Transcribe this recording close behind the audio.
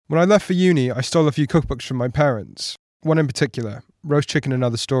When I left for uni, I stole a few cookbooks from my parents. One in particular, Roast Chicken and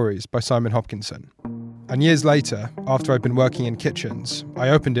Other Stories by Simon Hopkinson. And years later, after I'd been working in kitchens, I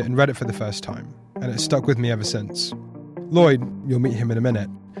opened it and read it for the first time, and it's stuck with me ever since. Lloyd, you'll meet him in a minute,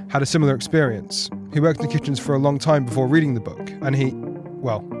 had a similar experience. He worked in kitchens for a long time before reading the book, and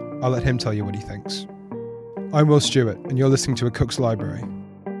well, I'll let him tell you what he thinks. I'm Will Stewart, and you're listening to A Cook's Library.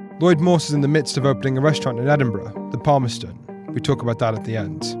 Lloyd Morse is in the midst of opening a restaurant in Edinburgh, the Palmerston. We talk about that at the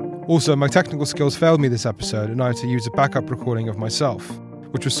end. Also, my technical skills failed me this episode, and I had to use a backup recording of myself,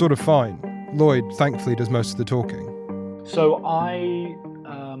 which was sort of fine. Lloyd, thankfully, does most of the talking. So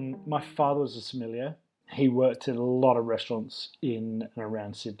my father was a sommelier. He worked in a lot of restaurants in and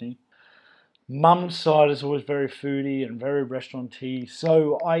around Sydney. Mum's side is always very foodie and very restaurant-y.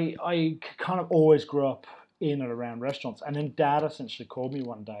 So I kind of always grew up in and around restaurants. And then Dad essentially called me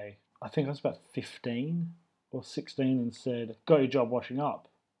one day, I think I was about 15 or 16, and said, "Got your job washing up."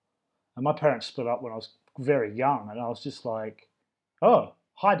 And my parents split up when I was very young. And I was just like, "Oh,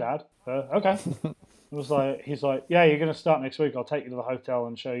 hi, Dad. Okay." He's like, "Yeah, you're going to start next week. I'll take you to the hotel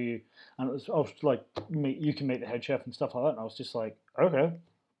and show you." And I was like, you can meet the head chef and stuff like that. And I was just like, "Okay,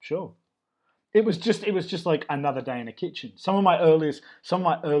 sure." It was just like another day in a kitchen. Some of my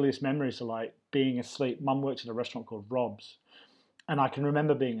earliest memories are like being asleep. Mum worked at a restaurant called Rob's, and I can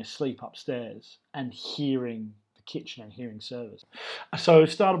remember being asleep upstairs and hearing the kitchen and hearing service. So I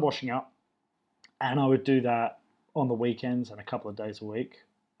started washing up, and I would do that on the weekends and a couple of days a week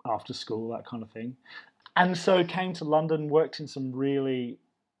after school, that kind of thing. And so came to London, worked in some really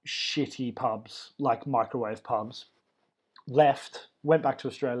shitty pubs, like microwave pubs, left, went back to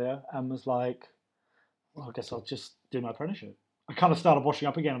Australia and was like, well, I guess I'll just do my apprenticeship. I kind of started washing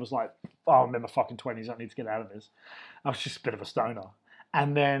up again and was like, oh, I'm in my fucking 20s, I need to get out of this. I was just a bit of a stoner.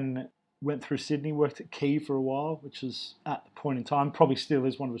 And then went through Sydney, worked at Key for a while, which was at the point in time, probably still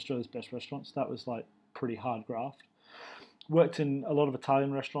is one of Australia's best restaurants. That was like pretty hard graft. Worked in a lot of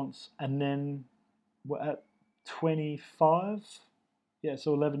Italian restaurants, and then at 25,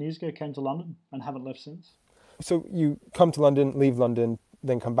 so 11 years ago, came to London and haven't left since. So you come to London, leave London,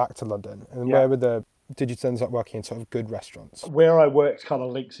 then come back to London. And where did you end up working in sort of good restaurants? Where I worked kind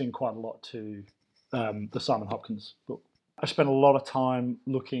of links in quite a lot to the Simon Hopkins book. I spent a lot of time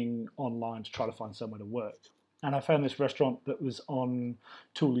looking online to try to find somewhere to work. And I found this restaurant that was on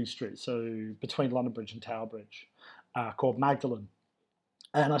Tooley Street, so between London Bridge and Tower Bridge, called Magdalen.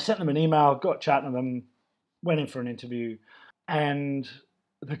 And I sent them an email, got chatting to them, went in for an interview. And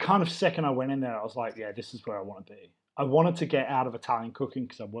the kind of second I went in there, I was like, yeah, this is where I want to be. I wanted to get out of Italian cooking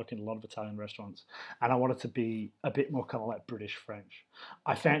because I work in a lot of Italian restaurants, and I wanted to be a bit more kind of like British French.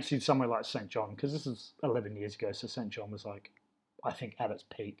 I fancied somewhere like St. John, because this is 11 years ago, so St. John was like, I think, at its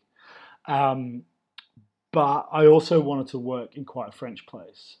peak. But I also wanted to work in quite a French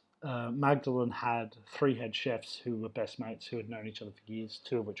place. Magdalen had 3 head chefs who were best mates, who had known each other for years,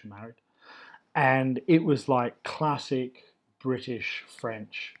 2 of which were married. And it was like classic British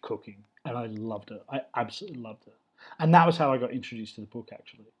French cooking, and I loved it. I absolutely loved it. And that was how I got introduced to the book,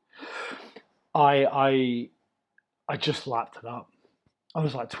 actually. I just lapped it up. I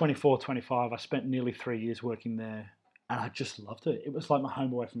was like 24, 25. I spent nearly 3 years working there, and I just loved it. It was like my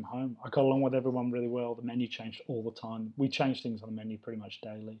home away from home. I got along with everyone really well. The menu changed all the time. We changed things on the menu pretty much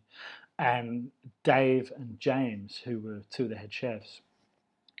daily. And Dave and James, who were 2 of the head chefs,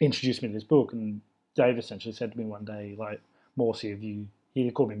 introduced me to this book. And Dave essentially said to me one day, like, Morsey,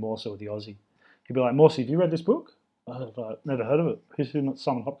 he called me Morse with the Aussie. He'd be like, Morsey, have you read this book? I was like, never heard of it. Who's not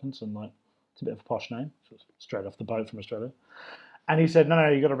Simon Hopkinson? Like, it's a bit of a posh name. So it's straight off the boat from Australia. And he said, no,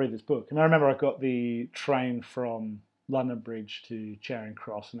 you got to read this book. And I remember I got the train from London Bridge to Charing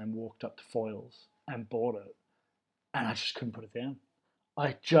Cross and then walked up to Foyles and bought it. And I just couldn't put it down.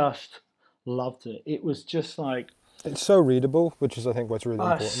 I just loved it. It was just like... It's so readable, which is, I think, what's really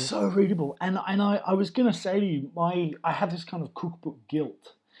important. So readable. And I was going to say to you, I have this kind of cookbook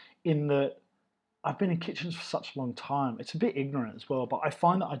guilt in that I've been in kitchens for such a long time. It's a bit ignorant as well, but I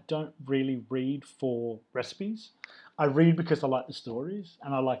find that I don't really read for recipes. I read because I like the stories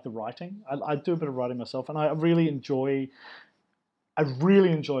and I like the writing. I do a bit of writing myself, and I really enjoy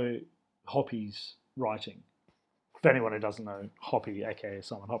Hoppy's writing. For anyone who doesn't know, Hoppy, aka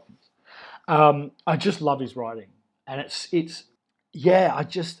Simon Hopkins, I just love his writing, and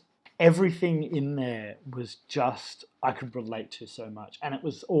everything in there was just, I could relate to so much, and it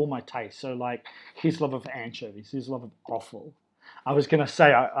was all my taste. So like his love of anchovies, his love of offal. I was going to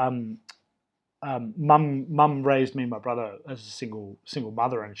say, Mum raised me and my brother as a single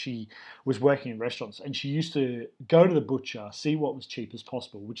mother, and she was working in restaurants, and she used to go to the butcher, see what was cheap as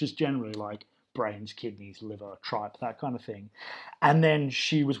possible, which is generally like brains, kidneys, liver, tripe, that kind of thing. And then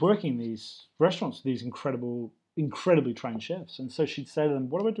she was working in these restaurants, these incredibly trained chefs. And so she'd say to them,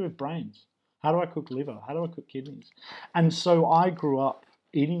 what do I do with brains? How do I cook liver? How do I cook kidneys? And so I grew up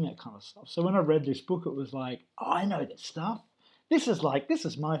eating that kind of stuff. So when I read this book, it was like, oh, I know this stuff. This is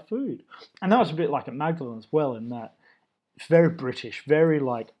my food. And that was a bit like at Magdalen as well, in that it's very British, very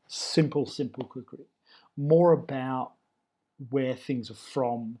like simple cookery. More about where things are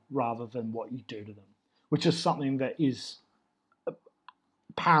from rather than what you do to them, which is something that is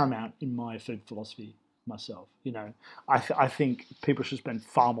paramount in my food philosophy myself. I think people should spend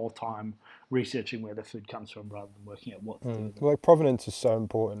far more time researching where the food comes from rather than working out what to do with it. Like provenance is so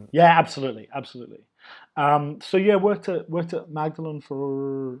important. Yeah, absolutely. So yeah, worked at Magdalen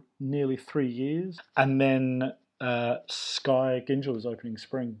for nearly 3 years, and then Sky Ginja was opening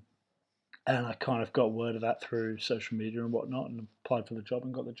spring, and I kind of got word of that through social media and whatnot, and applied for the job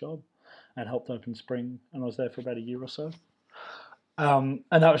and got the job, and helped open spring, and I was there for about a year or so. And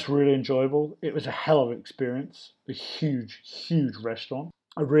that was really enjoyable. It was a hell of an experience. A huge restaurant.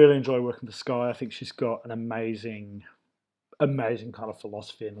 I really enjoy working for Sky. I think she's got an amazing kind of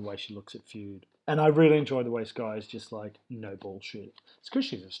philosophy in the way she looks at food. And I really enjoy the way Sky is just like, no bullshit. It's because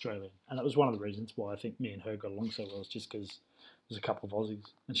she's Australian. And that was one of the reasons why I think me and her got along so well, is just because there's a couple of Aussies.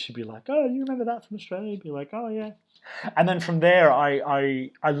 And she'd be like, oh, you remember that from Australia? I'd be like, oh, yeah. And then from there,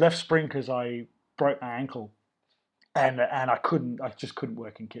 I left Spring because I broke my ankle. And I just couldn't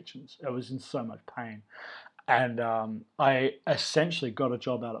work in kitchens. I was in so much pain. And I essentially got a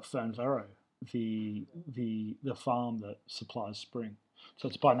job out at Fernvero, the farm that supplies Spring. So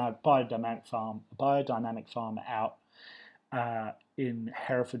it's a biodynamic farm out in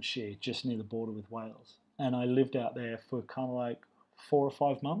Herefordshire, just near the border with Wales. And I lived out there for kind of like 4 or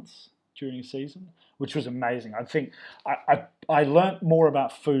 5 months during a season, which was amazing. I think I learnt more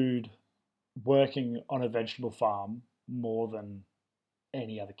about food working on a vegetable farm more than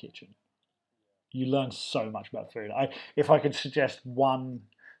any other kitchen. You learn so much about food. If I could suggest one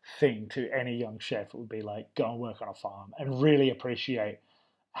thing to any young chef, it would be like, go and work on a farm and really appreciate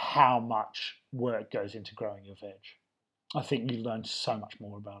how much work goes into growing your veg. I think you learn so much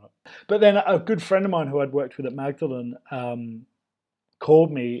more about it. But then a good friend of mine who I'd worked with at Magdalen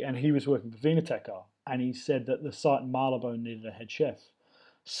called me, and he was working for Vinoteca, and he said that the site in Marylebone needed a head chef.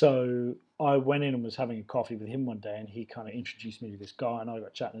 So I went in and was having a coffee with him one day, and he kind of introduced me to this guy, and I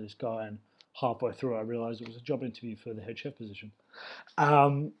got chatting to this guy, and halfway through I realised it was a job interview for the head chef position.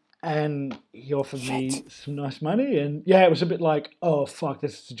 And he offered me some nice money, and yeah, it was a bit like, oh fuck,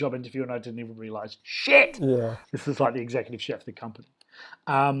 this is a job interview, and I didn't even realise, shit, this is like the executive chef of the company.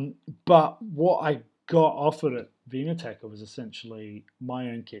 But what I got offered at Vinoteca was essentially my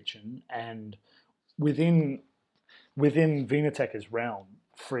own kitchen, and within Vinoteca's realm,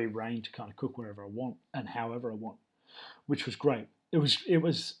 free reign to kind of cook wherever I want and however I want, which was great. It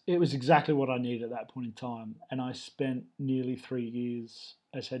was exactly what I needed at that point in time, and I spent nearly 3 years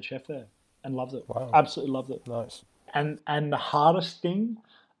as head chef there and loved it. Wow. Absolutely loved it. Nice. And the hardest thing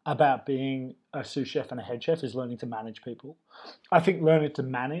about being a sous chef and a head chef is learning to manage people. I think learning to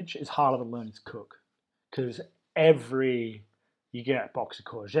manage is harder than learning to cook, because you get a box of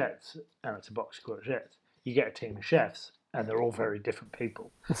courgettes, and it's a box of courgettes. You get a team of chefs, and they're all very different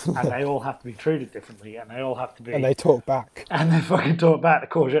people, and they all have to be treated differently, and they all have to be... And they talk back. And they fucking talk back. The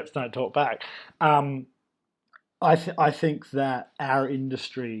courgettes don't talk back. I think that our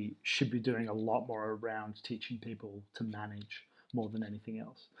industry should be doing a lot more around teaching people to manage more than anything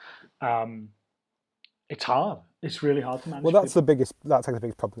else. It's hard. It's really hard to manage. Well, that's like the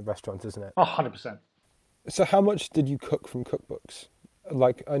biggest problem with restaurants, isn't it? 100%. So how much did you cook from cookbooks?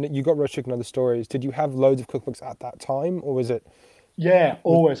 Like, I know you got Roast Chicken and Other Stories. Did you have loads of cookbooks at that time, or was it? Yeah,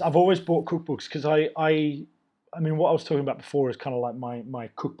 always. I've always bought cookbooks because I mean, what I was talking about before is kind of like my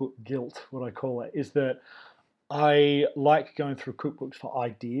cookbook guilt, what I call it, is that I like going through cookbooks for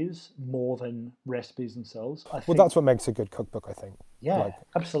ideas more than recipes themselves. Well, that's what makes a good cookbook, I think. Yeah,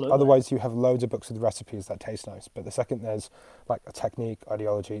 absolutely. Otherwise, you have loads of books with recipes that taste nice, but the second there's like a technique,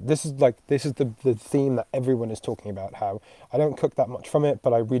 ideology. This is the theme that everyone is talking about. How I don't cook that much from it,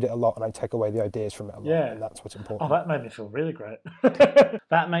 but I read it a lot and I take away the ideas from it a lot. Yeah, and that's what's important. Oh, that made me feel really great.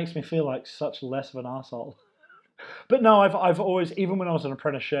 That makes me feel like such less of an arsehole. But no, I've always, even when I was an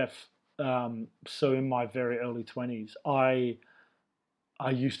apprentice chef, so in my very early 20s, I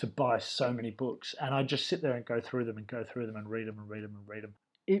used to buy so many books, and I'd just sit there and go through them and read them.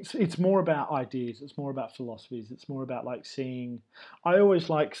 It's more about ideas. It's more about philosophies. It's more about like seeing. I always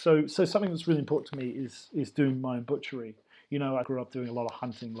like so something that's really important to me is doing my own butchery. You know, I grew up doing a lot of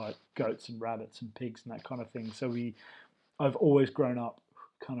hunting, like goats and rabbits and pigs and that kind of thing. So I've always grown up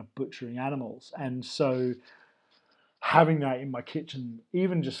kind of butchering animals. And so having that in my kitchen,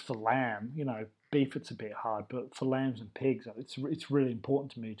 even just for lamb, beef it's a bit hard, but for lambs and pigs, it's really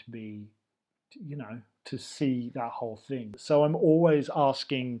important to me to be, to see that whole thing. So I'm always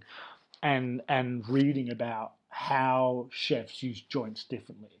asking and reading about how chefs use joints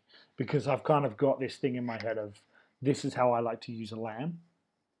differently, because I've kind of got this thing in my head of this is how I like to use a lamb.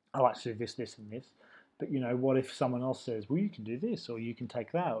 I like to do this, this, and this. But what if someone else says, well, you can do this, or you can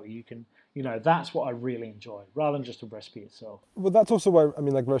take that, or you can, that's what I really enjoy, rather than just a recipe itself. Well, that's also why,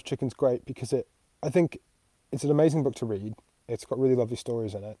 like Roast Chicken's great, because I think it's an amazing book to read. It's got really lovely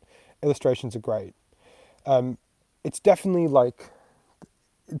stories in it. Illustrations are great. It's definitely like,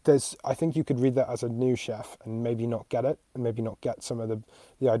 I think you could read that as a new chef and maybe not get it, and maybe not get some of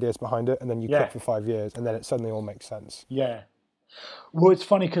the ideas behind it, and then you cook for 5 years, and then it suddenly all makes sense. Yeah. Well, it's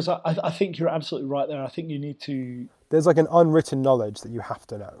funny because I think you're absolutely right there. I think you need to... There's like an unwritten knowledge that you have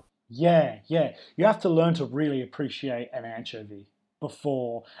to know. Yeah. You have to learn to really appreciate an anchovy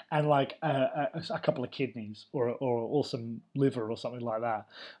before, and like a couple of kidneys or some liver or something like that.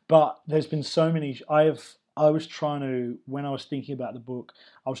 But there's been so many... I was trying to, when I was thinking about the book,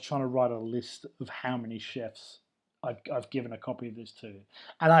 I was trying to write a list of how many chefs I've given a copy of this to.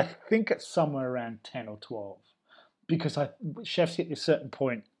 And I think it's somewhere around 10 or 12. Because chefs hit this certain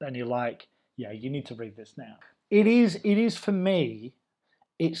point and you're like, yeah, you need to read this now. It is for me,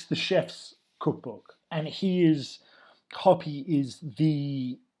 it's the chef's cookbook. And Hoppy is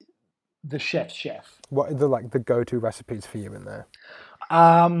the chef's chef. What are the go-to recipes for you in there?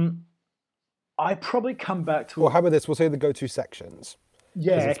 I probably come back to... Well, how about this? We'll say the go-to sections.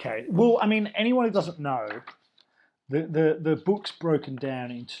 Yeah, okay. Well, I mean, anyone who doesn't know, the book's broken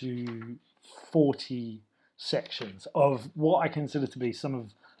down into 40 sections of what I consider to be some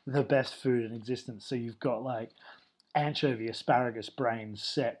of the best food in existence. So you've got like anchovy, asparagus, brains,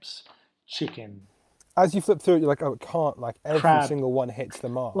 seps, chicken. As you flip through it, you're like, oh, it can't. Like every crab. Single one hits the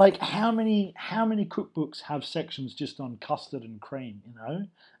mark. Like how many cookbooks have sections just on custard and cream?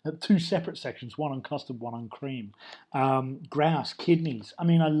 2 separate sections, one on custard, one on cream. Grouse, kidneys. I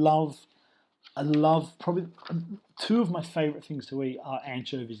mean, I love probably 2 of my favourite things to eat are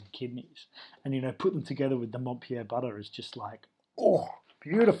anchovies and kidneys. And, put them together with the Montpellier butter is just like, oh,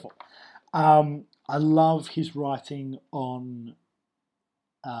 beautiful. I love his writing on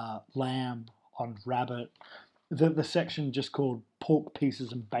lamb, on rabbit. The section just called pork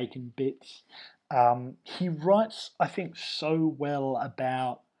pieces and bacon bits. He writes, I think, so well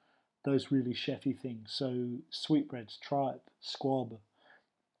about those really chefy things. So sweetbreads, tripe, squab.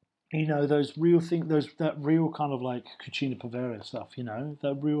 Those real things, that real kind of like cucina povera stuff,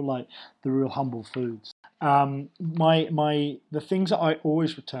 that real like the real humble foods. The things that I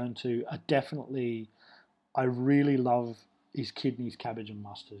always return to are definitely, I really love is kidneys, cabbage, and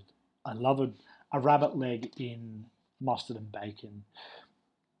mustard. I love a rabbit leg in mustard and bacon.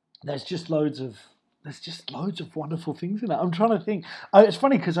 There's just loads of wonderful things in it. I'm trying to think. It's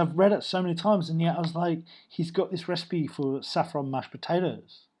funny because I've read it so many times, and yet I was like, he's got this recipe for saffron mashed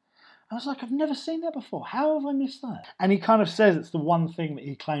potatoes. I was like, I've never seen that before. How have I missed that? And he kind of says it's the one thing that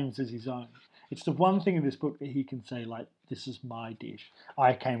he claims is his own. It's the one thing in this book that he can say, like, this is my dish.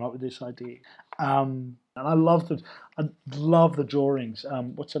 I came up with this idea. And I love the drawings.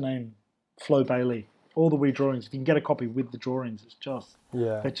 What's her name? Flo Bailey. All the wee drawings. If you can get a copy with the drawings,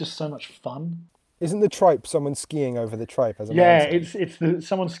 they're just so much fun. Isn't the tripe someone skiing over the tripe as a mountain? It's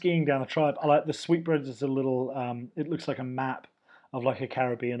someone skiing down a tripe. I like the sweetbreads is a little, it looks like a map of like a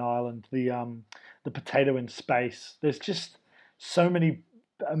Caribbean island. The potato in space. There's just so many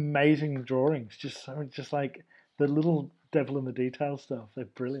amazing drawings. Just like the little devil in the detail stuff. They're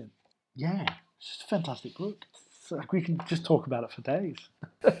brilliant. Yeah, it's just a fantastic book. It's like we can just talk about it for days.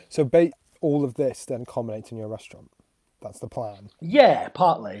 So all of this then culminates in your restaurant. That's the plan. Yeah,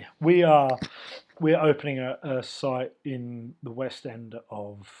 partly. We're opening a site in the West End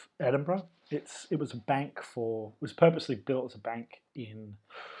of Edinburgh. It was purposely built as a bank in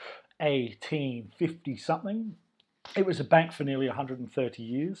 1850 something. It was a bank for nearly 130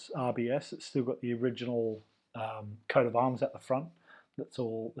 years. RBS. It's still got the original coat of arms at the front. That's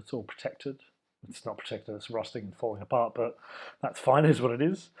all protected. It's not protected, it's rusting and falling apart, but that's fine, is what it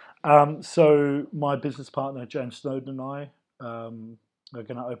is. So my business partner, James Snowden, and I are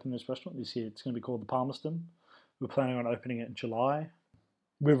going to open this restaurant this year. It's going to be called the Palmerston. We're planning on opening it in July.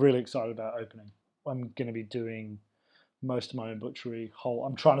 We're really excited about opening. I'm going to be doing most of my own butchery.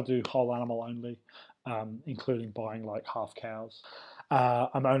 I'm trying to do whole animal only, including buying like half cows.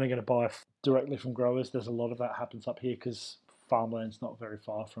 I'm only going to buy directly from growers. There's a lot of that happens up here because farmland's not very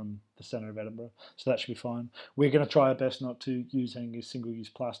far from the centre of Edinburgh, so that should be fine. We're going to try our best not to use any single-use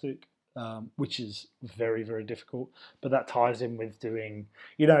plastic, which is very, very difficult. But that ties in with doing,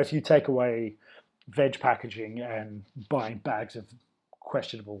 if you take away veg packaging and buying bags of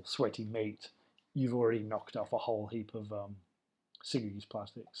questionable, sweaty meat, you've already knocked off a whole heap of single-use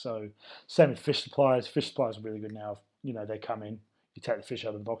plastic. So same with fish supplies. Fish supplies are really good now. They come in, you take the fish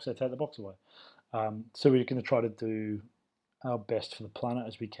out of the box, they take the box away. So we're going to try to do our best for the planet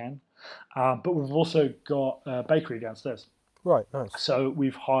as we can. But we've also got a bakery downstairs. Right, nice. So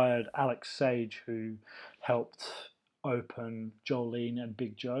we've hired Alex Sage, who helped open Jolene and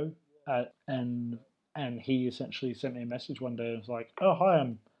Big Joe. And he essentially sent me a message one day and was like, "Oh, hi,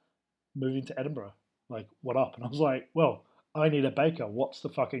 I'm moving to Edinburgh. Like, what up?" And I was like, "Well, I need a baker. What's the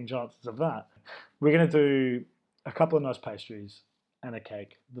fucking chances of that?" We're going to do a couple of nice pastries and a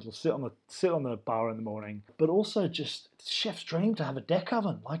cake that'll sit on the bar in the morning. But also just, it's a chef's dream to have a deck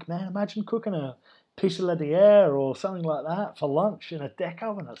oven. Like, man, imagine cooking a piece of laitière or something like that for lunch in a deck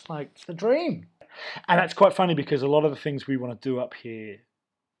oven. It's the dream. And that's quite funny because a lot of the things we want to do up here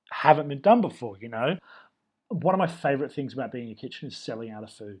haven't been done before, One of my favourite things about being in a kitchen is selling out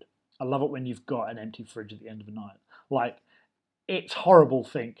of food. I love it when you've got an empty fridge at the end of the night. Like, it's horrible to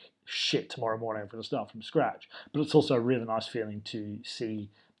think, shit, tomorrow morning I'm going to start from scratch. But it's also a really nice feeling to see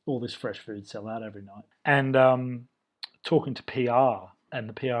all this fresh food sell out every night. And talking to PR, and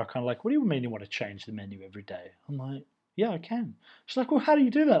the PR kind of like, "What do you mean you want to change the menu every day?" I'm like, "Yeah, I can." She's like, "Well, how do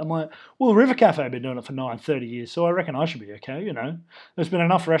you do that?" I'm like, "Well, the River Cafe have been doing it for 30 years, so I reckon I should be okay, There's been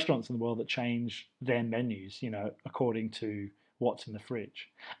enough restaurants in the world that change their menus, according to what's in the fridge."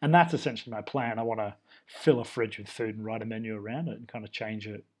 And that's essentially my plan. I want to fill a fridge with food and write a menu around it and kind of change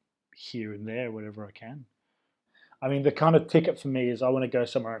it here and there, wherever I can. I mean, the kind of ticket for me is I want to go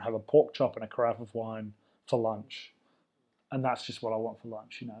somewhere and have a pork chop and a carafe of wine for lunch. And that's just what I want for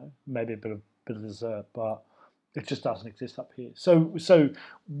lunch, maybe a bit of dessert, but it just doesn't exist up here. So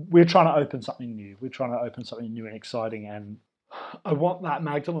we're trying to open something new. We're trying to open something new and exciting. And I want that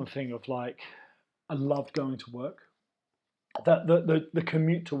Magdalene thing of like, I loved going to work. The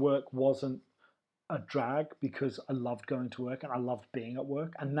commute to work wasn't a drag because I loved going to work and I loved being at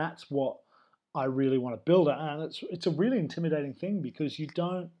work. And that's what I really want to build it. And it's a really intimidating thing because you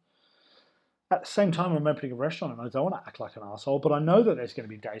don't, at the same time, I'm opening a restaurant and I don't want to act like an asshole, but I know that there's going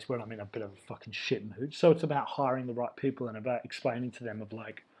to be days when I'm in a bit of a fucking shit mood. So it's about hiring the right people and about explaining to them of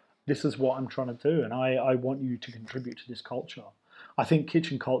like, this is what I'm trying to do and I want you to contribute to this culture. I think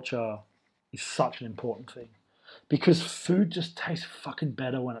kitchen culture is such an important thing because food just tastes fucking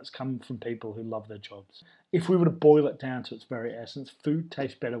better when it's coming from people who love their jobs. If we were to boil it down to its very essence, food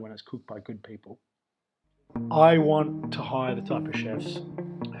tastes better when it's cooked by good people. I want to hire the type of chefs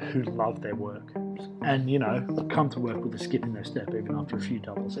who love their work and, come to work with a skip in their step even after a few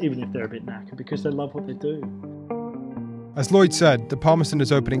doubles, even if they're a bit knackered, because they love what they do. As Lloyd said, the Palmerston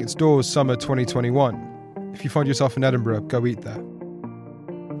is opening its doors summer 2021. If you find yourself in Edinburgh, go eat there.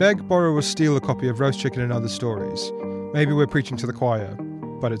 Beg, borrow or steal a copy of Roast Chicken and Other Stories. Maybe we're preaching to the choir,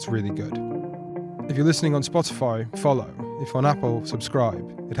 but it's really good. If you're listening on Spotify, follow. If on Apple,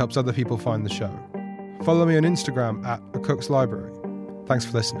 subscribe. It helps other people find the show. Follow me on Instagram @A Cook's Library. Thanks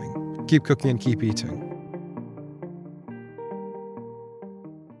for listening. Keep cooking and keep eating.